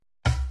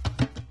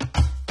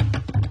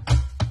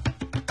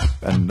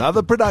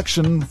another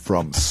production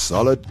from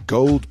Solid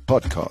Gold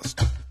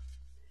Podcast.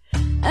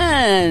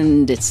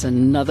 And it's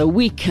another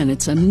week, and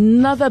it's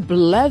another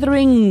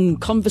blathering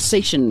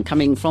conversation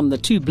coming from the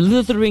two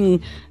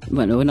blithering,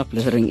 well, no, we're not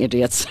blithering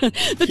idiots,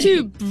 the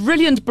two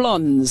brilliant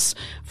blondes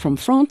from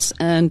France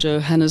and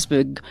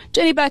Johannesburg.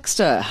 Jenny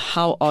Baxter,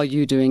 how are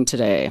you doing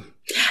today?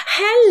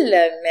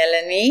 Hello,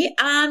 Melanie.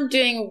 I'm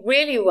doing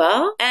really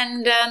well,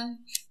 and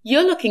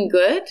you're looking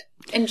good.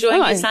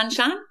 Enjoying the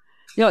sunshine?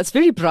 Yeah, it's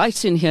very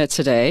bright in here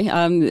today.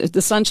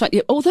 The sunshine,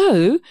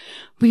 although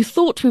we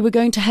thought we were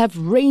going to have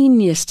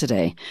rain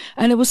yesterday.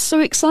 And it was so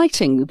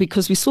exciting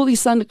because we saw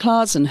these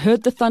thunderclouds and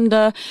heard the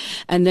thunder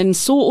and then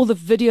saw all the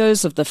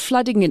videos of the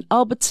flooding in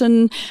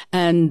Alberton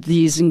and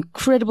these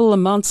incredible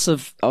amounts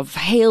of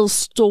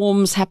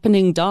hailstorms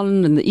happening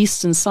down in the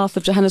east and south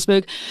of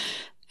Johannesburg.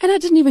 And I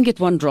didn't even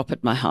get one drop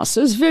at my house. So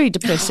it was very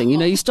depressing. You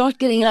know, you start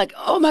getting like,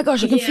 oh my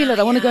gosh, I can feel it.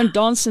 I want to go and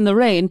dance in the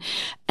rain,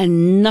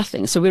 and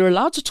nothing. So we're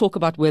allowed to talk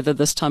about weather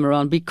this time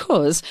around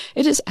because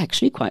it is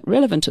actually quite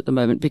relevant at the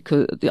moment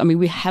because, I mean,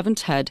 we haven't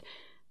had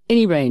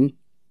any rain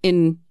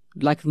in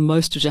like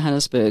most of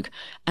Johannesburg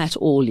at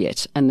all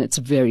yet. And it's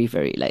very,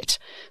 very late.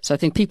 So I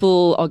think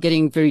people are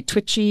getting very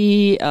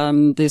twitchy.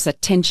 There's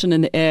that tension in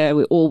the air.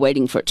 We're all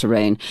waiting for it to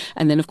rain.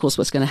 And then, of course,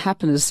 what's going to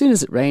happen is as soon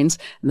as it rains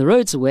and the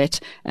roads are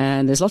wet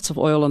and there's lots of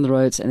oil on the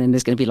roads, and then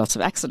there's going to be lots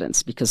of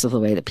accidents because of the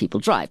way that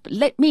people drive. But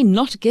let me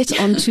not get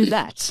onto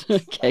that.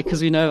 Okay.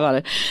 Because we know about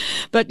it.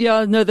 But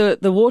yeah, no,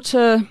 the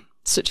water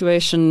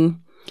situation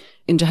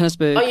in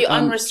Johannesburg. Are you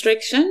on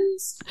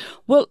restrictions?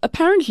 Well,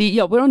 apparently,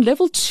 yeah, we're on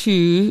level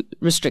 2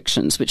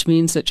 restrictions, which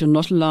means that you're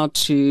not allowed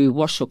to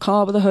wash your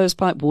car with a hose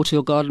pipe, water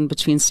your garden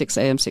between 6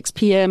 a.m. 6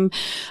 p.m.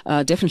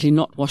 Definitely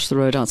not wash the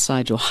road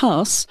outside your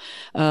house.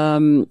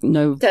 No.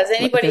 Does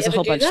anybody there's ever a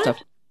whole do bunch that? of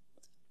stuff.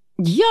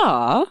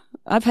 Yeah,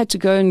 I've had to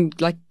go and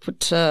like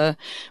put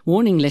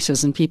warning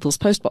letters in people's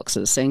post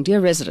boxes saying,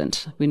 "Dear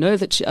resident, we know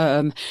that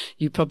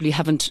you probably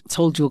haven't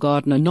told your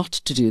gardener not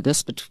to do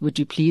this, but would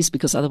you please,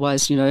 because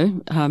otherwise, you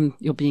know,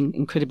 you're being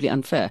incredibly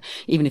unfair.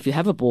 Even if you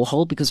have a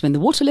borehole, because when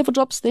the water level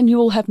drops, then you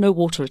will have no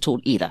water at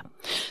all either."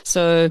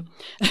 So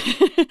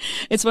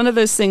it's one of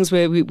those things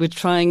where we're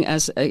trying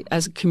as a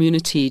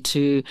community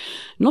to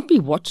not be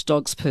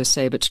watchdogs per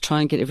se, but to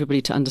try and get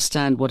everybody to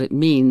understand what it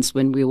means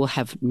when we will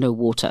have no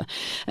water.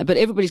 But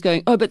everybody's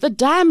going, "Oh, but the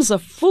dams are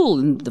full,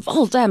 and the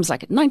whole dam's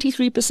like at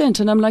 93%.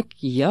 And I'm like,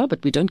 yeah,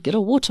 but we don't get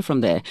our water from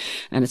there.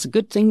 And it's a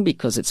good thing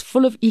because it's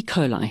full of E.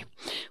 coli.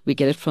 We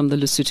get it from the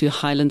Lesotho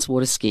Highlands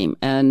Water Scheme.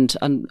 And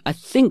I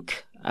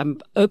think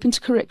I'm open to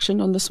correction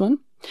on this one.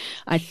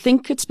 I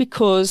think it's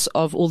because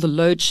of all the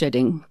load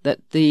shedding that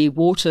the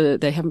water,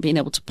 they haven't been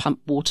able to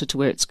pump water to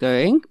where it's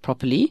going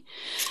properly.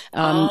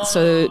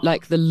 So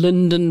like the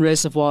Linden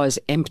Reservoir is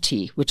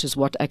empty, which is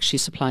what actually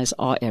supplies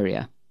our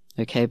area.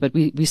 Okay, but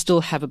we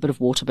still have a bit of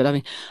water. But I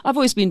mean, I've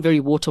always been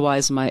very water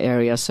wise in my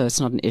area, so it's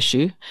not an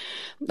issue.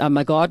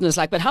 My gardener's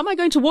like, "But how am I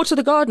going to water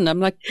the garden?" I'm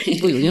like,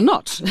 "Well, you're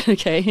not."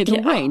 Okay,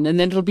 it'll rain and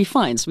then it'll be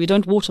fine. So we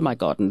don't water my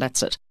garden.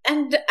 That's it.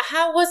 And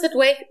how was it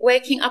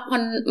waking up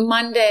on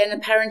Monday and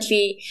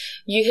apparently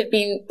you had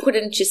been put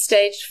into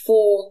stage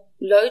 4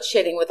 load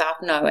shedding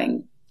without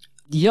knowing?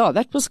 Yeah,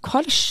 that was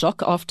quite a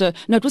shock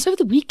it was over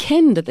the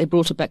weekend that they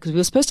brought it back because we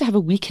were supposed to have a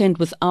weekend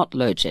without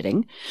load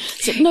shedding.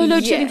 So no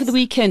load shedding for the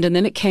weekend, and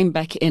then it came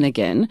back in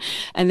again.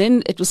 And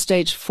then it was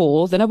stage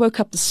 4. Then I woke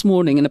up this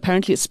morning and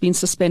apparently it's been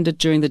suspended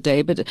during the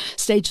day, but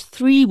stage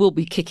 3 will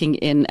be kicking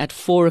in at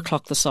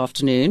 4:00 this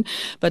afternoon.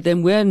 But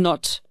then we're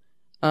not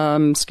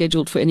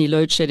scheduled for any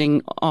load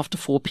shedding after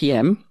 4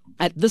 p.m.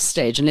 at this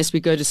stage, unless we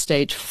go to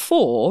stage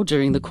 4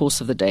 during the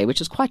course of the day,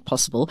 which is quite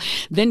possible.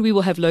 Then we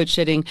will have load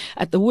shedding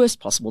at the worst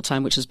possible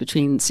time, which is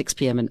between 6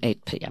 p.m. and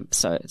 8 p.m.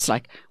 So it's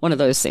like one of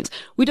those things.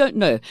 We don't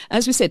know.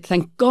 As we said,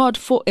 thank God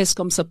for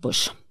Eskom se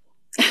push.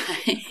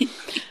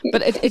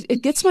 But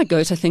it gets my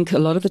goat, I think, a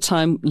lot of the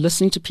time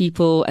listening to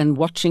people and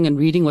watching and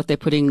reading what they're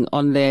putting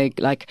on there,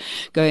 like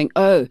going,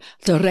 "Oh,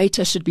 the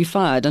Reiter should be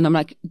fired." And I'm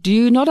like, do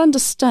you not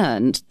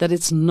understand that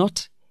it's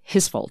not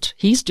his fault?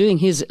 He's doing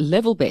his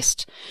level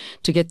best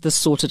to get this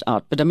sorted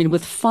out. But I mean,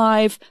 with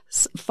five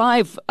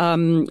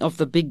of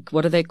the big,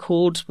 what are they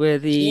called? Where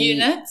the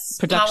units,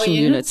 production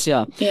units,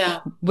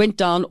 went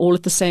down all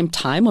at the same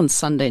time on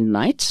Sunday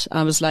night.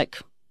 I was like,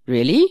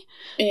 really?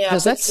 Yeah,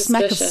 does that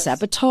smack of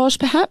sabotage,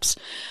 perhaps?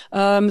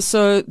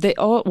 So there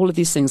are all of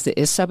these things. There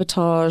is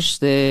sabotage.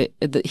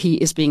 He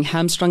is being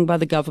hamstrung by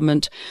the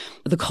government.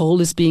 The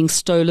coal is being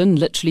stolen.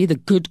 Literally, the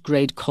good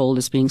grade coal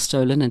is being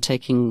stolen and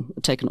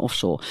taken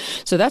offshore.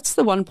 So that's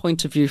the one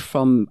point of view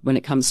from when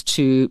it comes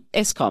to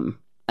Eskom.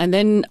 And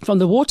then from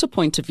the water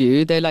point of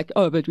view, they're like,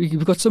 "Oh, but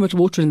we've got so much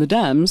water in the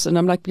dams." And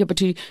I'm like, "Yeah,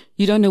 but you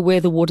don't know where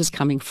the water's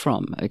coming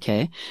from."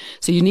 Okay.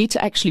 So you need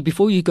to actually,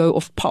 before you go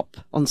off pop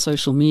on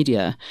social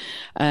media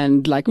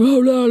and like, "Oh,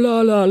 la,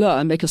 la, la, la,"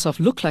 and make yourself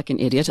look like an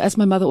idiot. As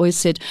my mother always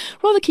said,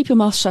 rather keep your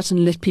mouth shut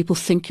and let people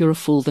think you're a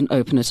fool than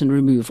open it and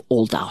remove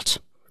all doubt.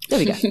 There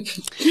we go.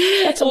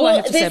 That's all I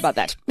have to say about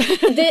that.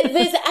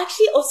 There's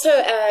actually also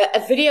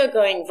a video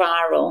going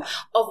viral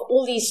of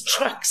all these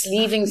trucks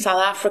leaving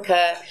South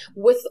Africa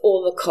with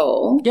all the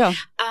coal. Yeah.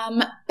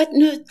 But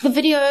no, the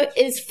video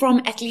is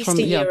from at least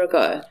a year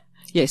ago.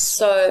 Yes.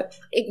 So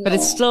ignore. But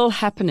it's still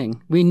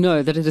happening. We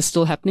know that it is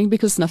still happening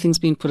because nothing's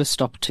been put a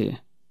stop to.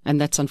 And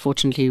that's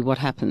unfortunately what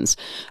happens,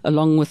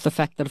 along with the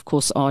fact that, of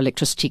course, our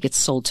electricity gets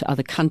sold to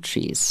other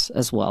countries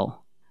as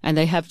well. And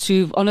they have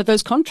to honor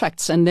those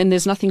contracts, and then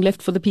there's nothing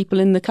left for the people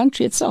in the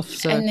country itself.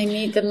 So. And they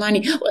need the money.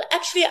 Well,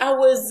 actually, I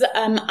was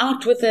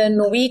out with a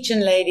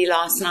Norwegian lady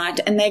last night,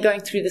 and they're going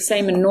through the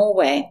same in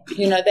Norway.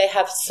 You know, they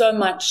have so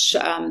much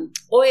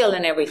oil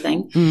and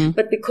everything,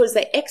 but because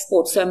they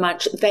export so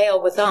much, they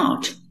are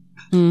without.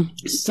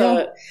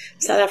 So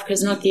South Africa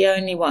is not the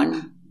only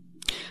one.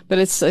 But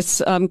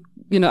it's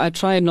you know, I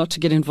try not to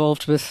get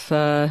involved with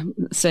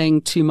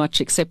saying too much,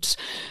 except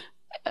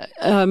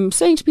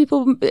saying to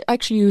people,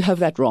 actually, you have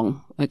that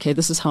wrong. Okay,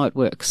 this is how it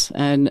works.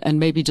 And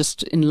maybe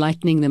just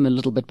enlightening them a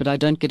little bit, but I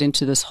don't get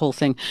into this whole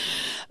thing.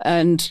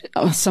 And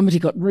somebody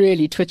got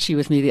really twitchy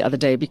with me the other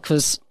day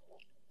because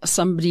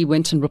somebody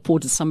went and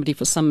reported somebody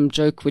for some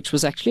joke, which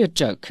was actually a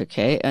joke,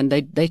 okay? And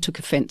they took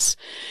offense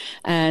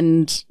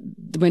and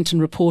went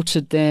and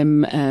reported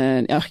them.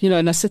 And, you know,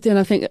 and I sit there and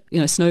I think, you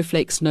know,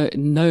 snowflakes,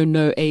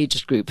 no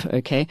age group,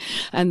 okay?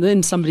 And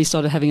then somebody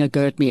started having a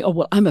go at me. Oh,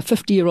 well, I'm a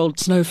 50-year-old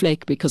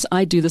snowflake because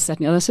I do this, that,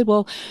 and the other. I said,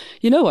 well,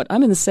 you know what?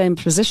 I'm in the same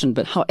position.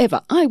 But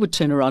however, I would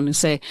turn around and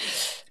say,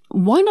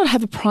 why not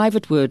have a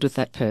private word with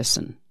that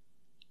person?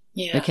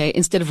 Yeah. Okay,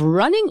 instead of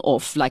running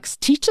off like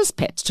teacher's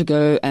pet to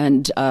go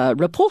and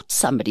report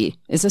somebody.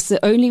 Is this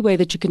the only way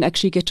that you can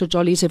actually get your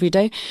jollies every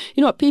day? You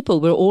know what, people,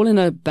 we're all in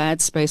a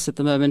bad space at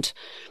the moment.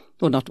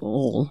 Well, not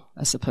all,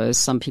 I suppose.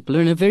 Some people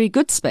are in a very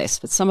good space,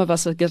 but some of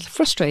us get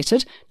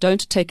frustrated.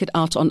 Don't take it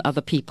out on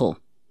other people.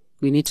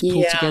 We need to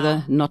pull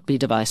together, not be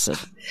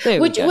divisive.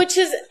 Which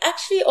is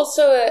actually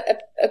also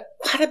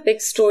quite a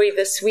big story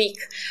this week.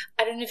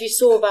 I don't know if you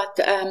saw about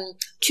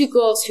two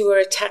girls who were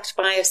attacked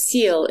by a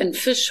seal in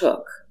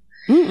Fishhook.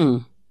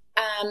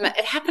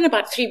 It happened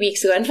about 3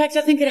 weeks ago. In fact,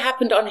 I think it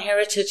happened on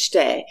Heritage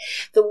Day.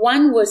 The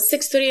one was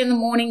 6:30 in the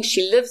morning.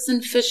 She lives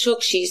in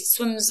Fishhook. She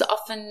swims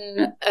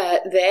often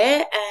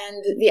there.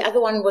 And the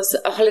other one was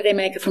a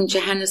holidaymaker from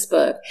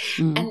Johannesburg.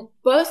 And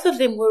both of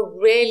them were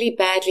really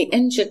badly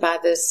injured by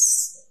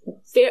this.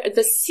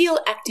 The seal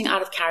acting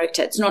out of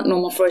character. It's not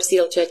normal for a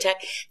seal to attack.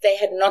 They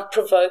had not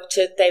provoked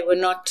it. They were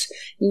not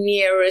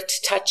near it,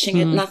 touching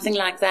it, nothing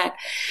like that.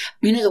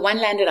 You know, the one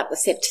landed up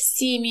with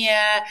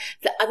septicemia.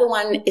 The other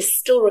one is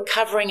still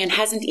recovering and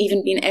hasn't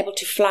even been able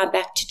to fly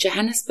back to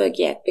Johannesburg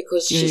yet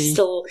because she's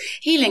still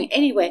healing.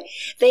 Anyway,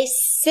 they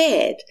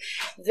said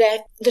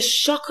that the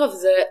shock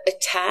of the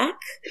attack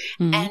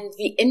and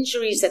the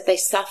injuries that they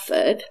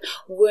suffered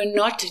were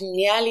not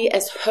nearly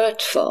as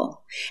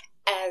hurtful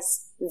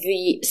as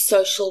the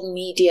social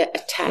media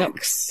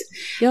attacks.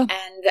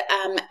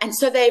 And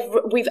so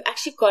we've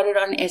actually got it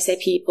on SA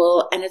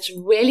People, and it's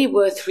really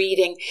worth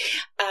reading.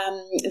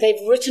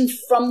 They've written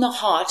from the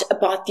heart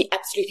about the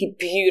absolutely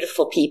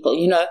beautiful people,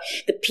 you know,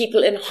 the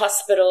people in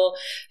hospital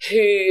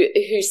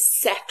who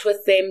sat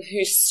with them,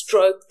 who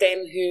stroked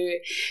them, who,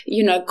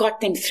 you know,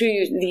 got them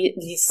through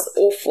these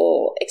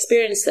awful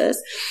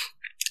experiences.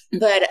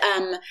 But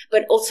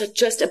also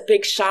just a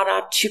big shout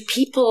out to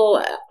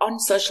people on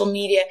social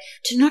media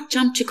to not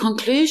jump to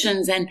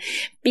conclusions and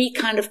be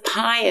kind of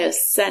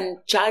pious and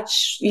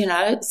judge, you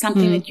know,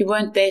 something that you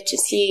weren't there to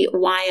see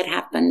why it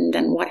happened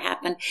and what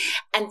happened.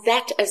 And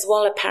that as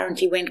well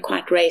apparently went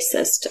quite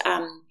racist.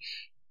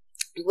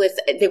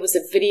 There was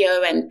a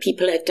video and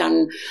people had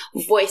done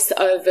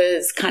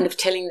voiceovers kind of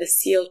telling the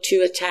seal to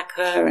attack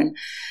her. And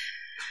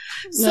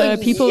so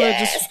people are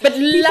just, but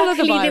people are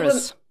the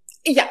virus.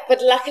 But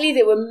luckily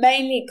they were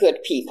mainly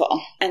good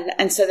people.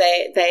 And so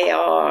they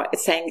are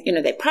saying, you know,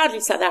 they're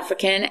proudly South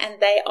African and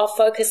they are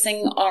focusing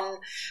on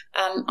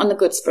the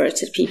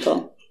good-spirited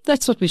people.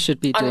 That's what we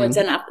should be doing. Onwards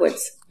and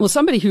upwards. Well,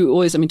 somebody who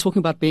always, I mean, talking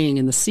about being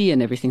in the sea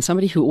and everything,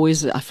 somebody who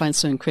always I find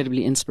so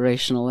incredibly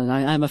inspirational, and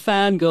I'm a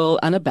fangirl,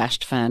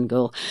 unabashed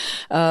fangirl,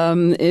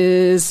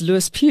 is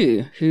Lewis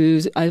Pugh,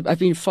 who's, I've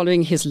been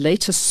following his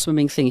latest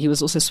swimming thing. He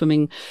was also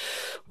swimming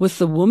with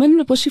the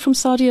woman, was she from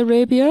Saudi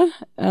Arabia?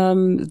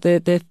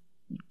 They're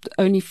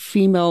only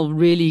female,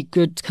 really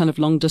good kind of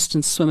long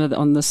distance swimmer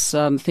on this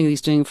thing that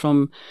he's doing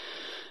from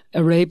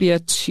Arabia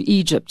to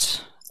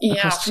Egypt.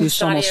 Yeah, from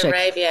Saudi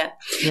Arabia.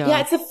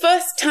 Yeah, it's the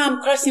first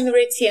time crossing the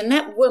Red Sea. And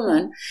that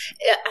woman,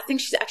 I think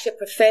she's actually a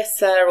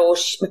professor or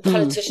a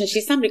politician.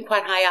 She's somebody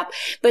quite high up.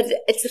 But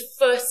it's the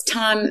first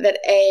time that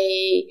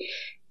a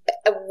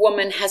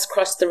woman has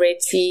crossed the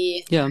Red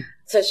Sea. Yeah.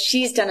 So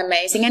she's done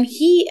amazing. And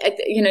he,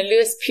 you know,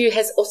 Lewis Pugh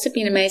has also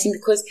been amazing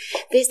because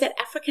there's that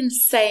African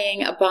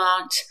saying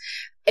about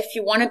if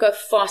you want to go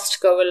fast,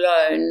 go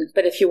alone.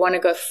 But if you want to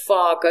go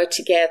far, go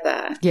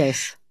together.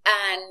 Yes.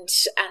 And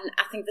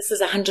I think this is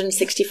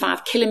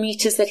 165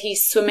 kilometers that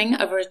he's swimming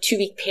over a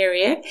 2-week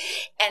period.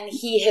 And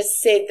he has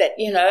said that,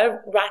 you know,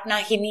 right now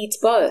he needs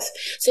both.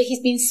 So he's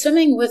been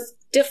swimming with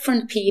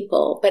different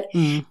people, but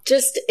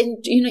just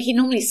he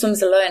normally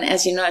swims alone,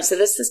 as you know. So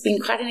this has been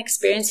quite an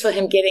experience for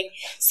him, getting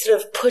sort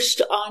of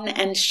pushed on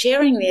and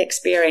sharing the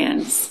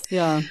experience.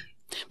 Yeah.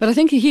 But I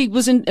think he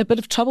was in a bit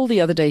of trouble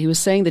the other day. He was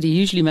saying that he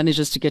usually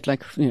manages to get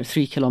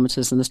 3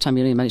 kilometers, and this time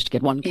he only managed to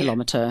get 1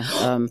 kilometer.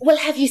 Well,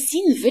 have you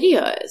seen the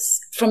videos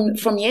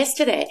from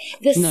yesterday?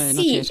 The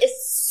sea is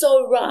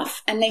so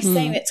rough, and they're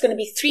saying it's going to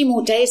be 3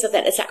 more days of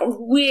that. It's like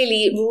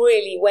really,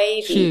 really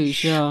wavy.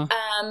 Huge, yeah.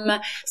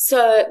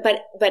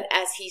 But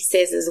as he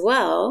says as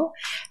well,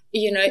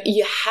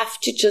 you have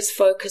to just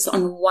focus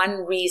on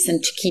one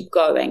reason to keep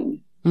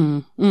going.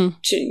 But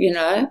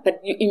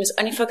you must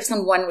only focus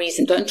on one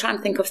reason. Don't try and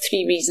think of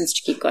 3 reasons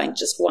to keep going,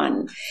 just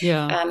one.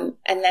 Yeah.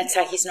 And that's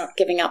how he's not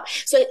giving up.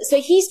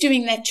 So he's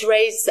doing that to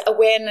raise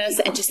awareness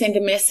and to send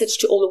a message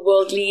to all the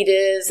world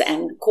leaders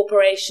and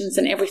corporations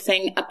and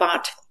everything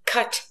about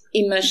cut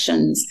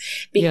emissions,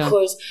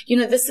 because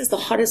this is the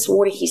hottest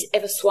water he's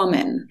ever swum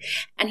in,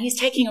 and he's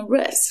taking a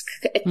risk.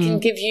 It can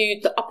give you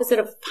the opposite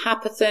of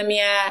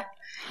hypothermia.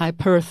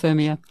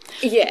 Hyperthermia.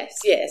 Yes.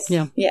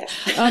 Yeah.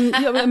 I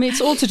mean,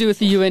 it's all to do with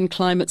the UN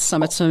Climate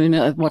Summit. So, in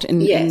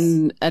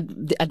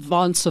the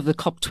advance of the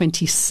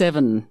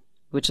COP27,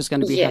 which is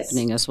going to be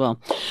happening as well.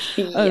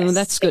 Yes, oh,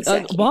 that's good.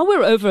 Exactly. While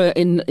we're over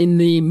in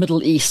the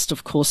Middle East,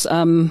 of course,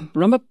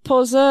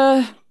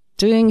 Ramaphosa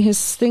doing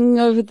his thing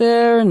over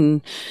there,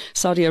 and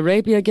Saudi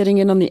Arabia getting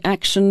in on the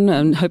action,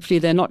 and hopefully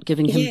they're not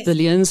giving him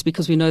billions,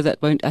 because we know that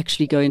won't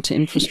actually go into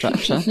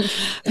infrastructure.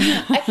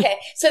 Okay,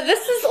 so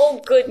this is all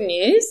good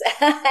news,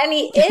 and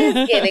he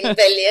is getting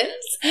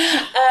billions.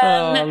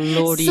 Oh,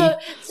 Lordy.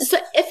 So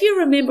if you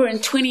remember in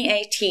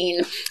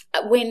 2018,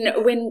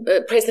 when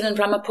President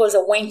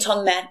Ramaphosa went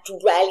on that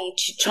rally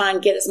to try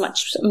and get as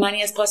much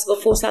money as possible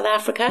for South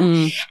Africa,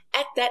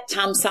 at that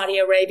time Saudi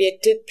Arabia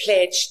did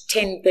pledge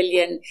 10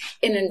 billion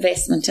in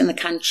investment in the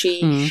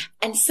country.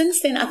 And since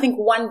then, I think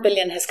 1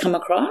 billion has come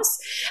across.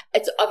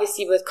 It's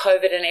obviously with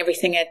COVID and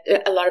everything,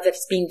 a lot of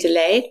it's been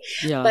delayed.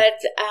 Yeah. But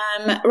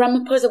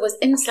Ramaphosa was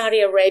in Saudi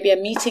Arabia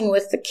meeting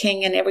with the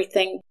king and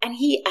everything. And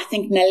I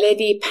think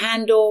Naledi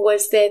Pandor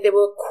was there. There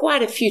were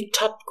quite a few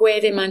top,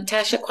 Gwede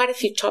Mantashe, quite a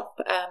few top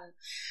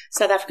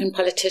South African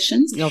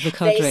politicians.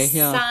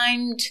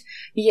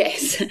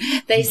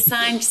 They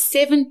signed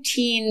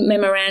 17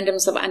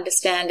 memorandums of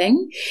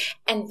understanding,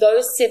 and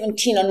those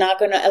 17 are now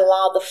going to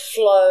allow the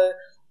flow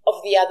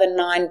of the other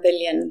 9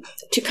 billion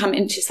to come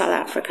into South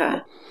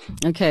Africa.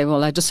 Okay,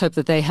 well, I just hope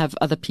that they have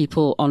other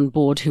people on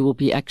board who will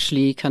be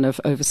actually kind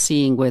of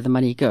overseeing where the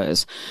money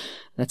goes.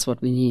 That's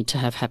what we need to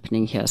have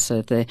happening here.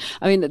 So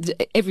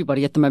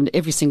everybody at the moment,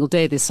 every single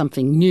day, there's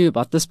something new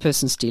about this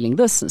person stealing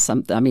this.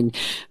 And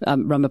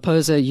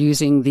Ramaphosa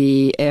using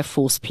the Air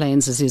Force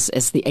planes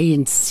as the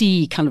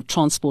ANC kind of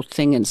transport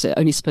thing, and so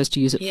only supposed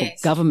to use it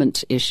for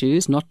government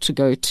issues, not to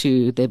go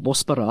to their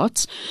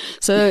bosparats.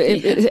 So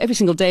every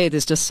single day,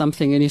 there's just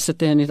something, and you sit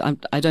there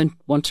and I don't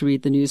want to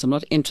read the news. I'm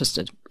not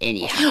interested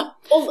anyhow.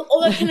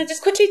 Although, can I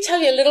just quickly tell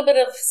you a little bit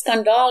of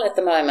scandal at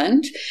the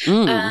moment,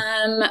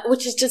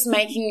 which is just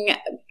making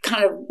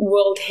kind of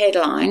world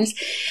headlines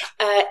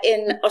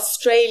in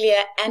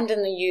Australia and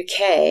in the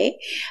UK.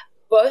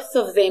 Both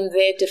of them,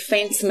 their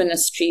defense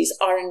ministries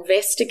are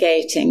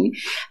investigating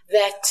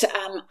that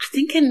I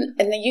think in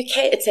the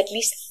UK it's at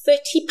least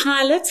 30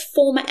 pilots,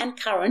 former and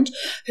current,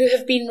 who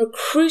have been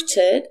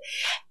recruited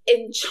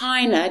in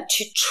China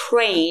to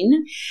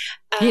train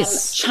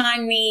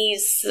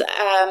Chinese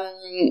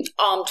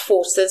armed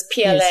forces,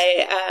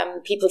 PLA,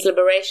 People's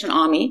Liberation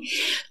Army,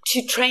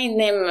 to train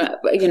them,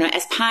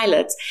 as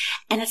pilots.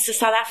 And it's a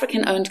South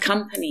African-owned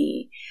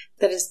company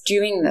that is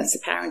doing this,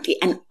 apparently,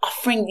 and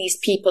offering these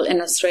people in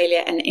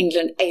Australia and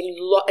England a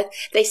lot.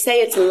 They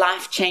say it's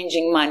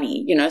life-changing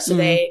money, so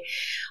they're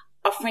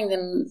offering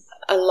them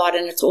a lot,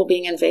 and it's all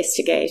being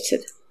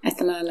investigated at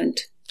the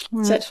moment.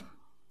 Right. So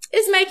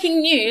is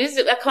making news.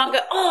 I can't go,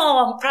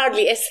 I'm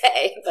proudly SA.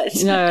 But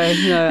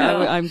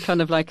no. I'm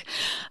kind of like,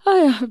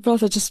 I'd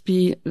rather just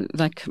be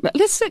like,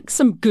 let's take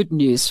some good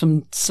news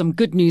for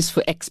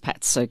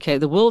expats. Okay.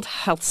 The World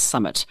Health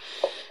Summit,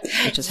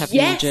 which is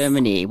happening in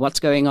Germany.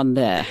 What's going on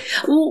there?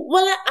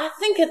 Well, I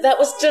think that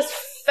was just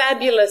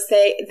fabulous.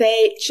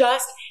 They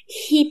just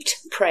heaped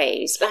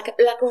praise, like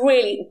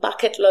really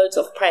bucket loads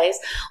of praise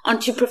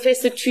onto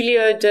Professor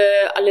Tulio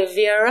de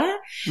Oliveira,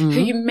 who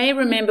you may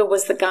remember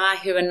was the guy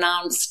who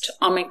announced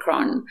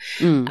Omicron,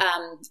 and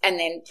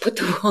then put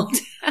the world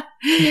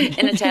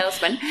in a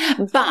tailspin.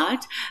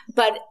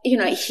 But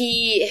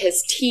he,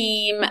 his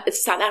team,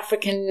 South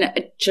African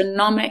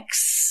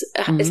Genomics,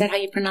 is that how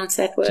you pronounce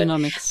that word?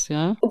 Genomics,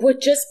 yeah. Were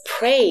just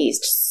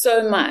praised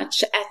so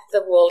much at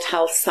the World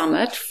Health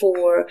Summit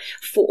for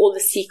all the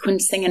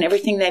sequencing and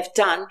everything they've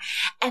done.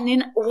 And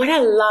then what I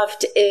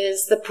loved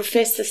is the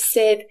professor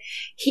said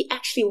he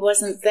actually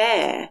wasn't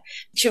there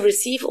to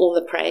receive all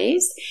the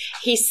praise.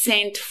 He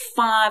sent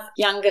 5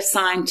 younger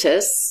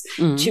scientists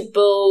to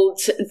build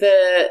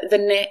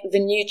the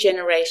new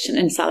generation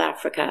in South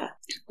Africa,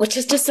 which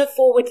is just so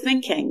forward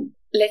thinking.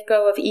 Let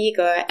go of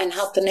ego and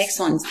help the next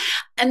ones.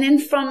 And then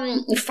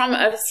from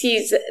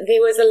overseas,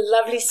 there was a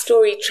lovely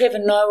story. Trevor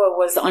Noah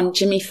was on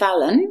Jimmy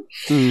Fallon.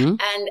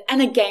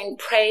 And again,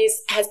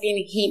 praise has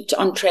been heaped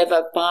on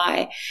Trevor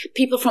by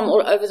people from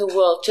all over the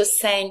world, just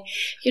saying,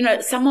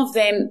 some of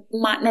them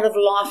might not have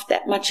laughed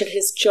that much at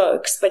his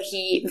jokes, but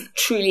he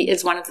truly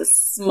is one of the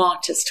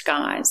smartest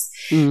guys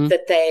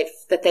that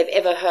they've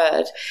ever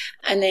heard.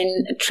 And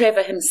then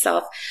Trevor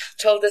himself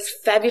told this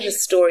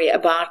fabulous story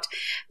about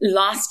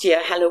last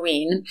year,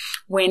 Halloween,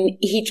 when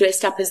he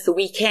dressed up as The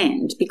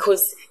Weeknd,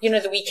 because, The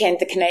Weeknd,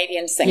 the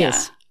Canadian singer.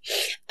 Yes.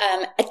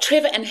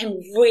 Trevor and him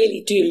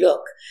really do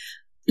look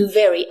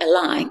very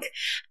alike.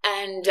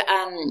 And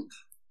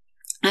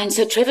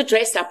so Trevor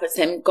dressed up as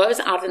him, goes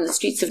out in the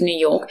streets of New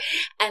York,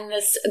 and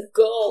this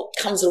girl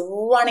comes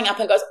running up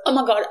and goes, oh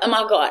my God,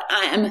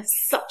 I am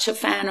such a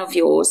fan of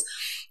yours.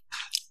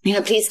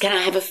 Please, can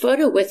I have a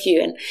photo with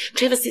you? And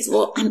Trevor says,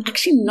 well, I'm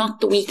actually not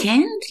The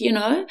Weeknd,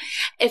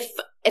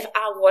 If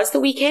I was The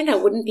Weeknd, I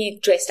wouldn't be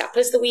dressed up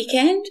as The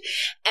Weeknd.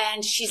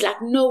 And she's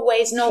like, no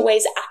ways,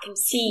 I can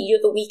see you're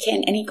The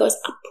Weeknd. And he goes,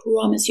 I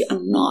promise you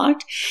I'm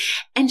not.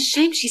 And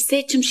shame, she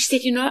said to him,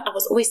 I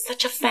was always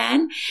such a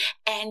fan,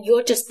 and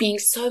you're just being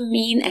so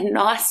mean and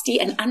nasty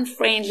and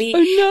unfriendly.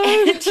 Oh, no.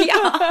 And, so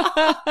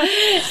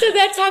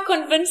that's how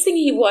convincing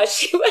he was.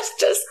 She was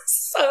just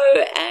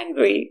so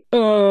angry.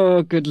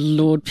 Oh, good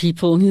Lord,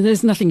 people.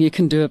 There's nothing you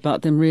can do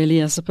about them,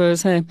 really, I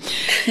suppose, hey?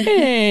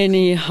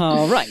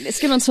 Anyhow, right, let's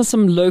get on to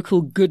some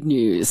local good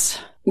news.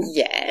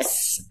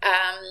 Yes.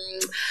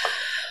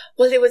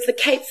 Well, there was the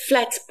Cape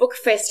Flats Book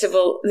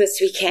Festival this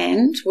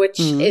weekend, which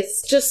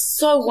is just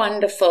so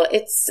wonderful.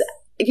 It's,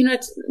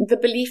 the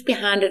belief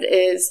behind it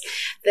is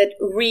that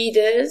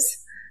readers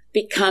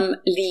become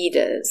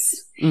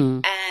leaders.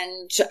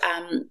 And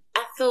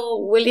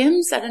Athol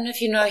Williams, I don't know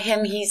if you know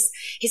him, he's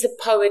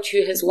a poet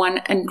who has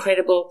won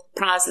incredible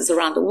prizes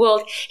around the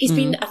world.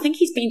 I think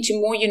he's been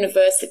to more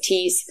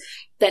universities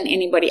than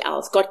anybody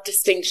else, got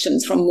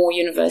distinctions from more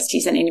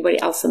universities than anybody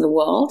else in the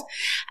world.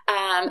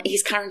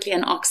 He's currently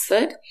in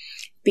Oxford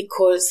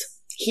because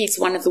he's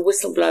one of the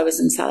whistleblowers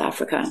in South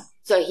Africa.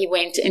 So he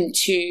went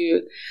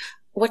into,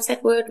 what's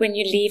that word when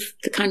you leave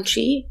the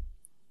country?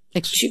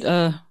 It's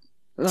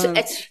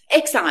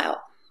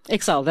exile.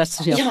 Exile,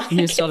 that's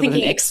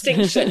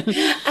extinction.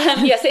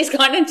 Yes, he's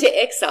gone into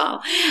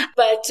exile.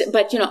 But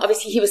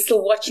obviously he was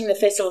still watching the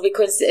festival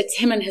because it's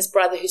him and his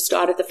brother who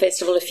started the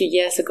festival a few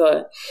years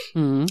ago.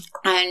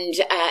 And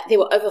there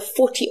were over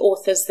 40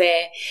 authors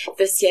there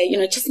this year,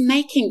 just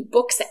making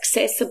books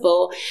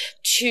accessible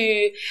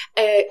to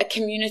a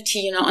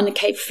community, on the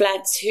Cape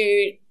Flats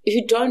who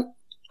don't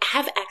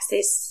have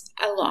access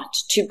a lot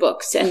to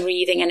books and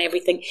reading and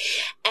everything.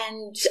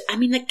 And I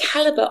mean, the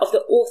caliber of the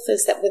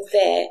authors that were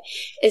there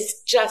is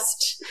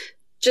just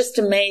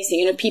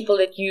amazing. People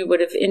that you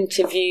would have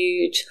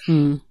interviewed,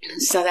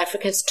 South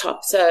Africa's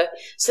top. So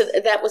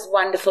that was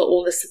wonderful,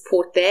 all the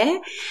support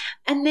there.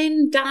 And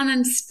then down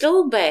in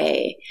Still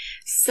Bay,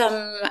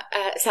 some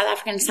South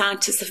African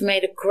scientists have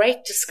made a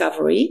great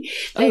discovery.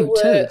 Tell.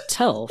 You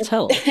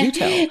tell.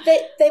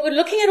 They were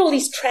looking at all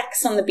these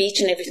tracks on the beach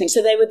and everything.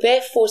 So they were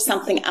there for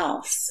something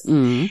else.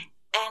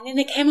 And then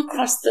they came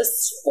across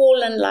this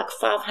fallen,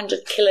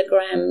 500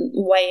 kilogram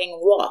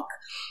weighing rock,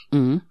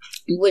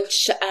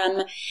 which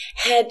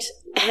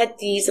had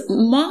these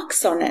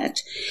marks on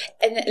it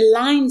and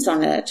lines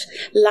on it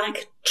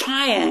like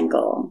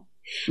triangle.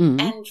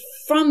 And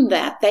from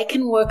that, they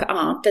can work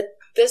out that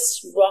this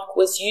rock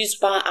was used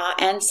by our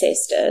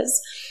ancestors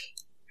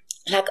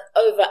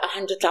over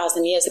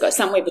 100,000 years ago,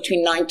 somewhere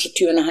between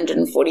 92 and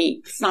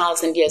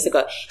 140,000 years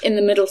ago, in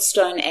the Middle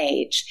Stone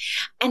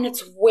Age. And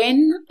it's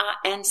when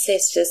our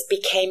ancestors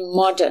became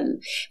modern,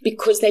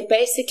 because they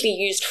basically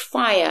used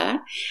fire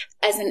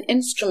as an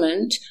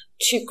instrument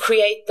to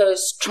create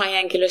those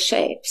triangular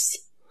shapes.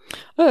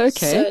 Oh,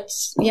 okay. So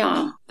it's,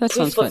 that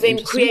proof of them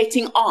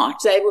creating art.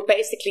 They were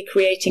basically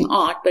creating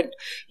art, but,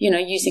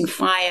 using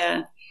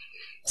fire.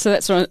 So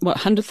that's around,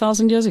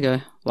 100,000 years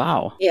ago?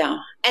 Wow. Yeah.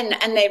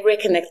 And they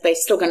reckon that they're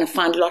still going to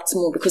find lots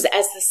more, because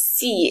as the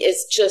sea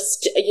is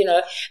just,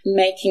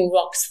 making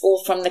rocks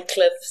fall from the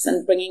cliffs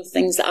and bringing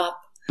things up,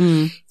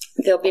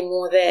 there'll be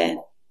more there.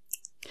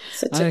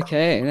 So it's that's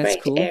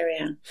great cool.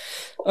 area.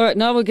 All right,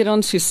 now we'll get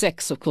on to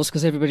sex, of course,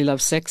 because everybody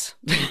loves sex.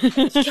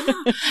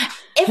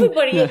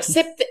 Everybody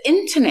except the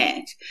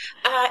internet.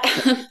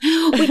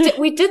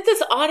 We did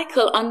this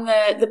article on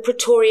the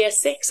Pretoria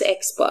Sex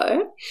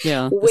Expo.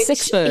 Yeah, the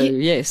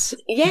Sexpo, yes.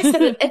 Yes,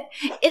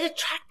 it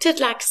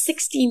attracted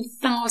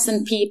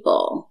 16,000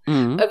 people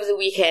over the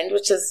weekend,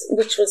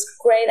 which was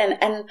great.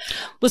 And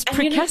was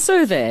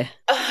Picasso there?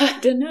 I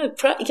don't know.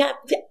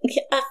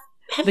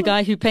 The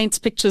guy who paints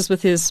pictures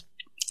with his.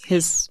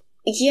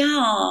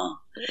 Yeah.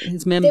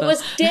 his member. There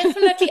was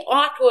definitely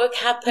artwork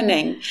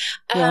happening.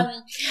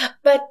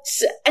 But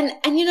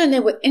they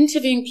were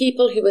interviewing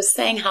people who were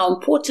saying how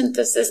important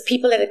this is,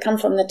 people that had come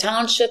from the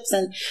townships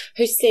and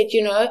who said,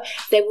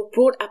 they were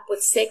brought up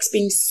with sex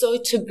being so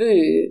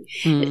taboo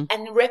and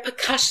the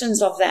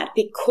repercussions of that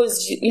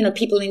because,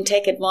 people then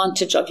take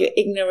advantage of your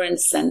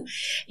ignorance and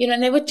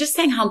they were just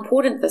saying how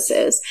important this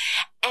is.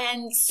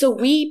 And so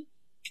we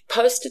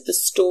posted the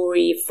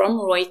story from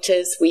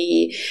Reuters.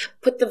 We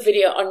put the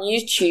video on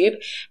YouTube,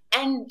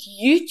 and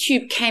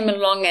YouTube came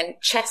along and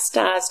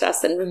chastised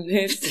us and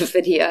removed the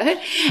video.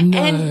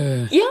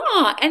 No.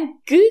 And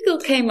Google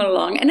came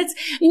along, and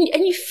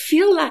you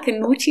feel like a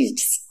naughty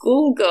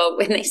schoolgirl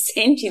when they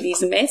send you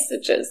these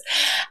messages.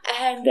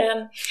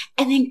 And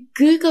then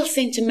Google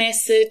sent a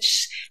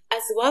message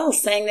as well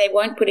saying they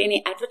won't put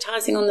any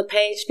advertising on the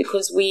page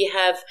because we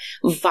have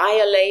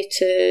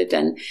violated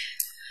and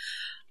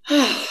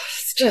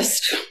it's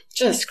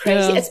just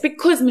crazy. Yeah. It's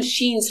because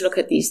machines look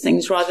at these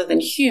things rather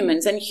than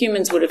humans, and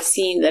humans would have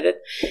seen that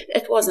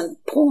it wasn't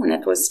porn.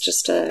 It was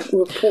just a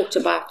report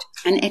about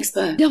an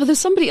expo. Yeah, but there's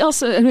somebody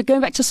else, and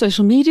going back to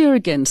social media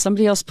again,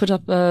 somebody else put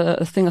up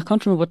a thing. I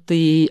can't remember what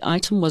the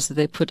item was that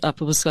they put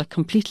up. It was like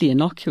completely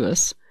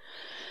innocuous.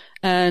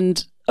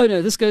 And oh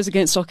no, this goes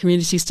against our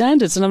community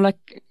standards. And I'm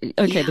like,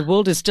 okay, the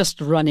world is just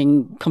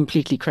running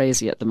completely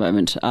crazy at the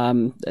moment.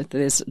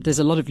 There's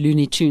a lot of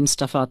Looney Tunes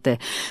stuff out there.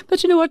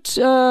 But you know what? It's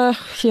the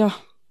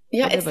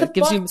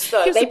bots,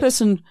 though. Gives the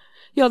person,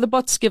 the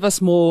bots give us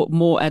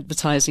more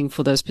advertising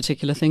for those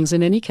particular things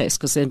in any case,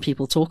 because then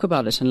people talk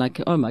about it and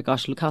like, oh my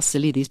gosh, look how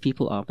silly these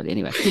people are. But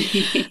anyway,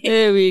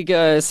 there we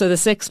go. So the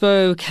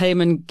Sexpo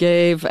came and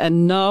gave,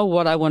 and now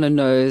what I want to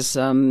know is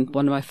one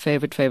of my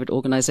favorite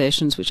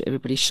organizations, which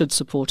everybody should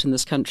support in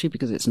this country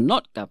because it's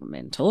not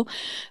governmental.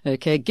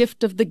 Okay,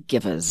 Gift of the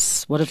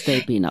Givers. What have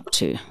they been up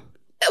to?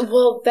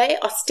 Well, they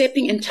are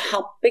stepping into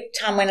help big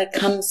time when it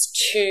comes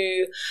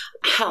to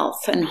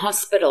health and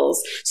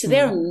hospitals. So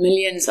there are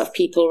millions of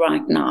people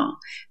right now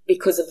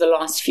because of the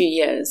last few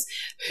years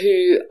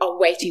who are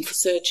waiting for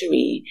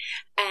surgery.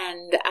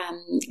 And,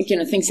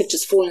 things have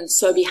just fallen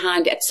so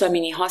behind at so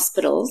many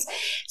hospitals.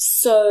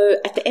 So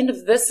at the end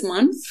of this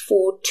month,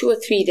 for 2 or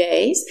 3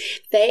 days,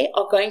 they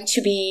are going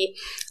to be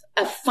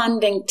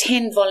funding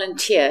 10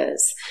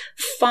 volunteers,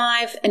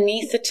 5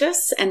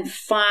 anaesthetists and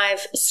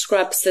 5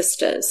 scrub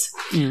sisters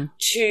in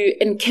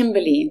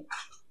Kimberley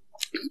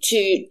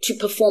to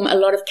perform a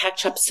lot of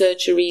catch-up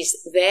surgeries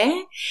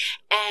there.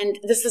 And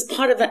this is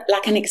part of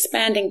an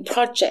expanding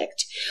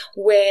project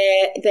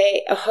where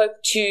they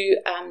hope to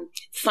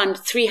fund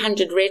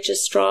 300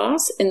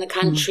 registrars in the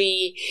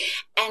country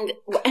and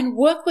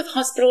work with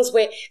hospitals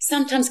where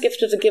sometimes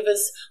Gift of the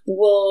Givers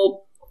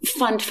will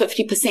fund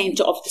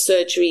 50% of the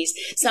surgeries.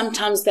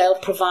 Sometimes they'll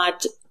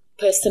provide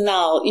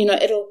personnel.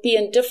 It'll be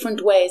in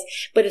different ways,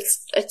 but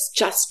it's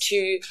just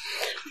to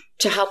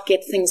help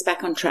get things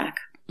back on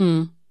track.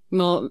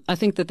 Well, I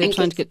think that they're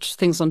trying to get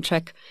things on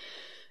track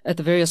at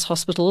the various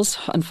hospitals.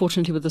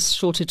 Unfortunately, with this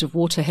shortage of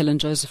water, Helen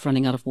Joseph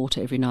running out of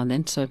water every now and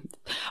then. So,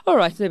 all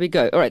right, there we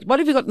go. All right, what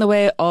have you got in the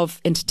way of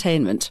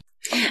entertainment?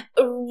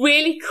 A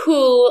really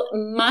cool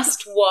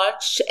must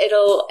watch.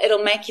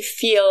 It'll make you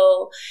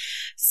feel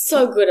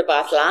so good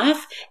about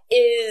life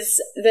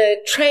is the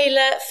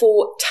trailer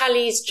for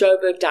Tully's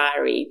Joburg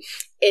Diary.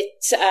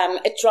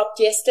 It dropped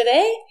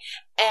yesterday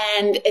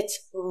and it's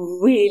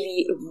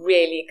really,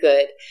 really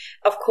good.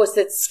 Of course,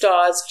 it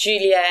stars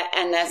Julia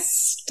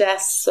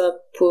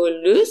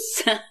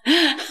Anastasopoulos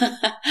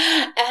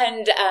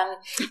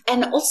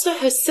and also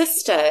her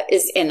sister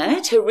is in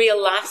it, her real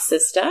life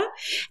sister.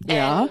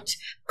 Yeah. And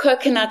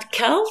Coconut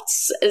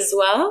Celts as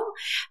well,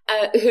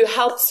 who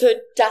helps her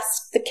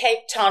dust the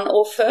Cape Town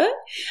off her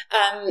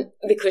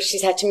because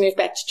she's had to move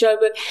back to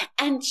Joburg.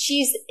 And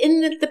she's in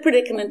the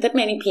predicament that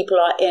many people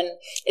are in.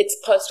 It's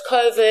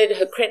post-COVID.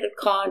 Her credit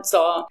cards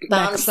are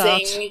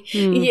bouncing.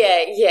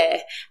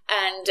 Yeah.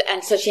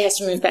 And so she has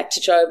to move back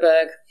to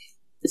Joburg.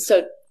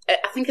 So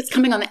I think it's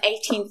coming on the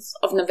 18th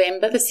of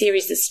November. The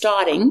series is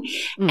starting.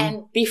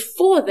 And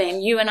before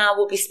then, you and I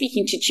will be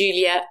speaking to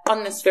Julia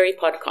on this very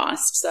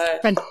podcast. So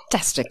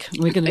fantastic.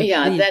 We're going to be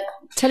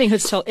telling her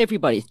to tell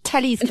everybody.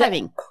 Tully's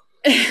coming.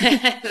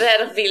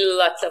 That'll be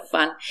lots of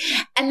fun.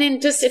 And then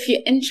just if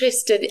you're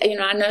interested,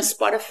 I know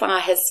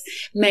Spotify has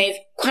made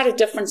quite a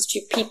difference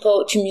to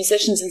people, to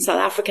musicians in South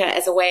Africa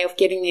as a way of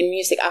getting their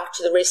music out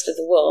to the rest of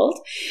the world.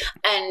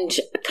 And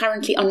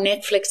currently on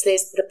Netflix,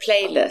 there's the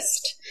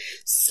playlist.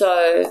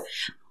 So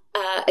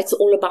it's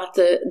all about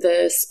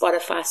the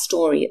Spotify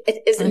story.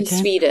 It is in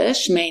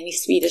Swedish, mainly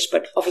Swedish,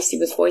 but obviously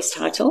with voice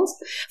subtitles.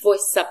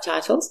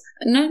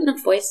 No, not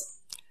voice.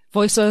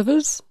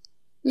 Voiceovers?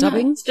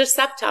 Dubbing? No, it's just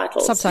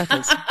subtitles.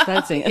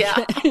 That's it. Yeah.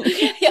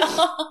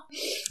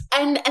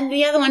 And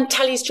the other one,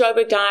 Tully's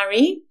Joburg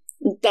Diary,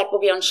 that will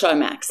be on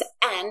Showmax.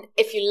 And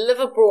if you live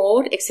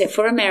abroad, except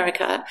for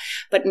America,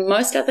 but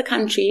most other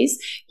countries,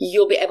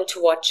 you'll be able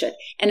to watch it.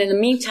 And in the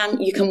meantime,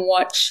 you can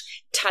watch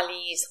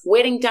Tully's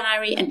Wedding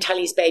Diary and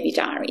Tully's Baby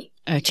Diary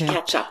to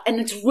catch up. And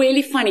it's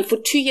really funny. For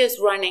 2 years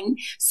running,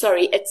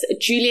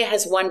 Julia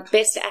has won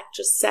Best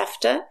Actress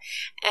SAFTA,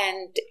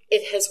 and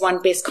it has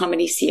won Best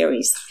Comedy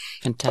Series.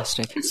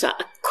 Fantastic. So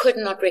I could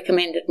not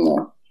recommend it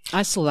more.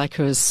 I still like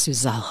her as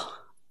Suzelle.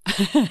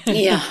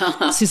 Yeah.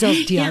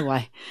 Suzelle's DIY.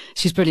 Yeah.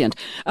 She's brilliant.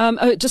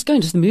 Just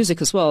going to the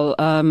music as well.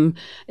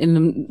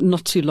 In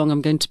not too long,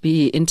 I'm going to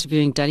be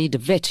interviewing Danny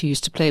DeVette, who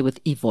used to play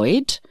with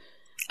Evoid.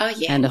 Oh,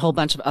 yeah. And a whole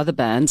bunch of other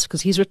bands,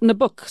 because he's written a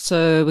book.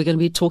 So we're going to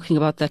be talking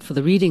about that for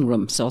the reading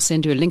room. So I'll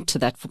send you a link to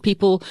that for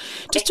people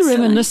just to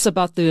reminisce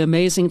about the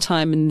amazing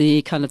time in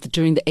the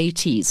during the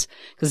 80s,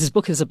 because his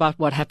book is about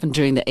what happened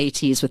during the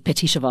 80s with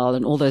Petit Cheval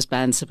and all those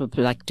bands that were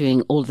like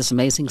doing all this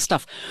amazing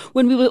stuff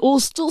when we were all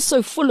still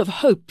so full of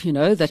hope,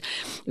 that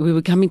we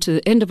were coming to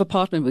the end of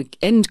apartment, we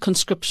end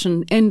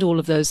conscription, end all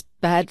of those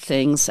bad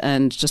things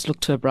and just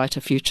look to a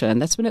brighter future.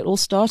 And that's when it all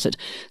started.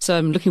 So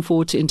I'm looking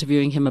forward to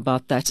interviewing him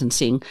about that and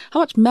seeing how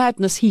much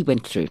madness he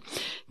went through,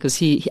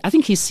 because I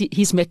think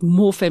he's met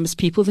more famous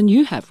people than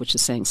you have, which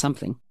is saying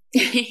something.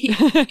 Shame,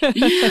 yeah.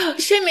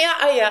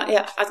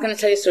 I was going to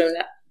tell you a story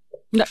now.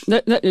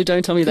 No,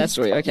 don't tell me that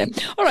story. Okay.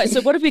 All right.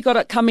 So what have we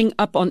got coming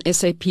up on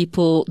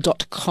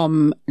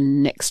sapeople.com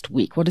next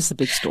week? What is the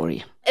big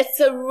story? It's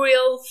a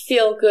real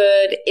feel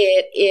good.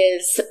 It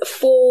is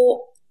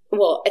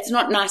it's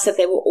not nice that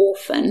they were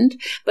orphaned,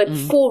 but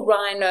 4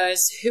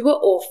 rhinos who were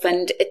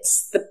orphaned.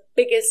 It's the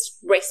biggest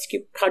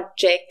rescue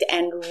project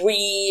and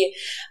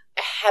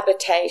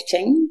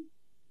rehabilitating.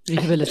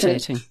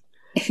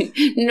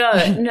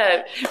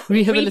 No.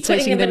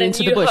 Rehabilitating them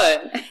into the bush.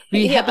 Home.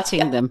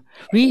 Rehabiting them.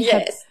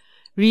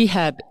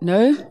 Rehab.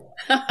 No,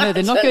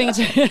 they're not going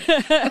to.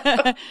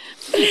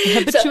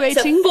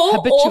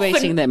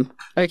 Habituating them.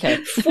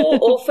 Okay. 4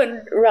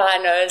 orphan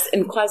rhinos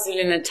in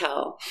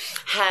KwaZulu-Natal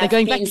they're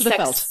going back to the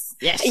veld.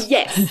 Yes.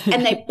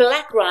 And they're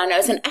black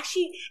rhinos, and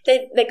actually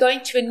they're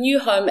going to a new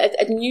home,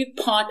 a new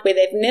part where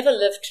they've never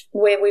lived,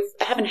 where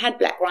haven't had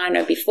black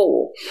rhino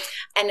before.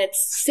 And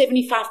it's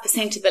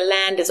 75% of the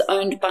land is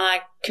owned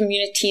by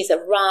communities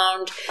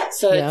around.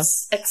 So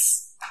it's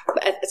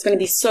going to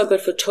be so good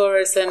for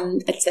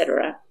tourism,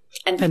 etc.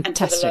 And for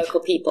the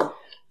local people.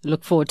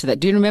 Look forward to that.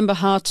 Do you remember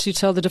how to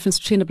tell the difference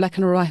between a black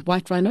and a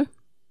white rhino?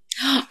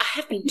 I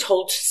have been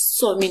told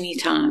so many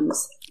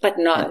times, but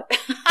no.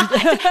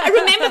 I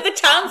remember the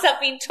times I've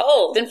been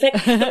told. In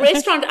fact, the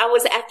restaurant I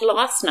was at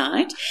last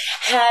night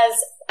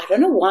has, I don't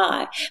know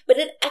why, but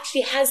it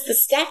actually has the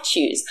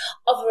statues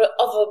of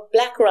a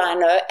black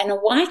rhino and a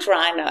white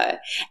rhino.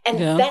 And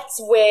that's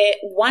where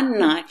one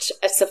night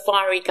a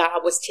safari guy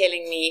was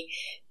telling me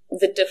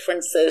the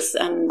differences.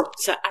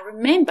 So I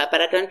remember, but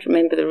I don't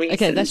remember the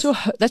reasons. Okay, that's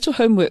your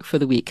homework for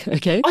the week,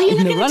 okay? Oh, you're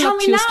not going to tell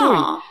me now? Story.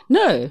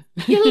 No.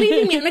 You're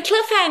leaving me on a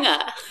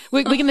cliffhanger.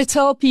 We're going to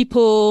tell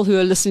people who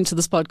are listening to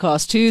this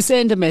podcast to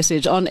send a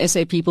message on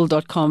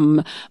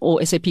sapeople.com or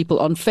sapeople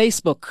on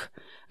Facebook,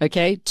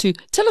 okay, to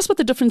tell us what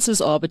the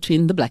differences are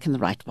between the black and the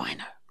white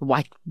rhino.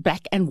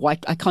 Black and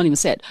white, I can't even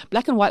say it.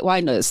 Black and white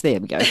rhinos. There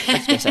we go.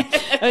 That's better.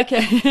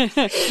 Okay.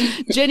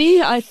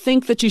 Jenny, I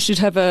think that you should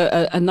have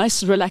a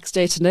nice relaxed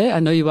day today. I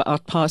know you were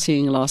out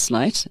partying last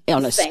night.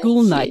 On a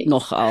school night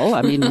nogal.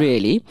 I mean,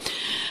 really.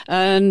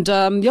 And,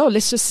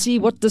 let's just see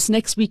what this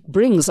next week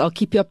brings. I'll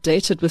keep you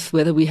updated with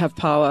whether we have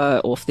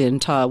power or if the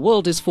entire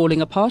world is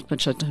falling apart,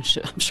 which I'm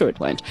sure it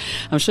won't.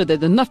 I'm sure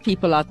there are enough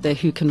people out there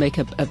who can make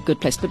a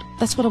good place. But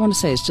that's what I want to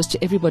say is just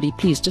to everybody,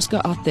 please just go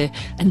out there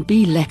and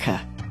be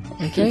lekker.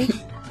 Okay?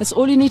 That's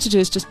all you need to do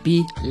is just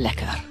be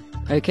lekker.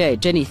 Okay,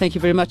 Jenny, thank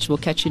you very much. We'll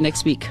catch you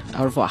next week.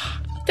 Au revoir.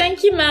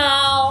 Thank you,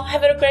 Mal.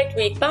 Have a great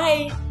week.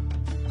 Bye.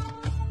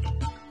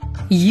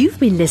 You've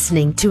been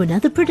listening to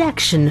another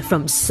production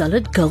from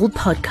Solid Gold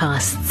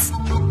Podcasts.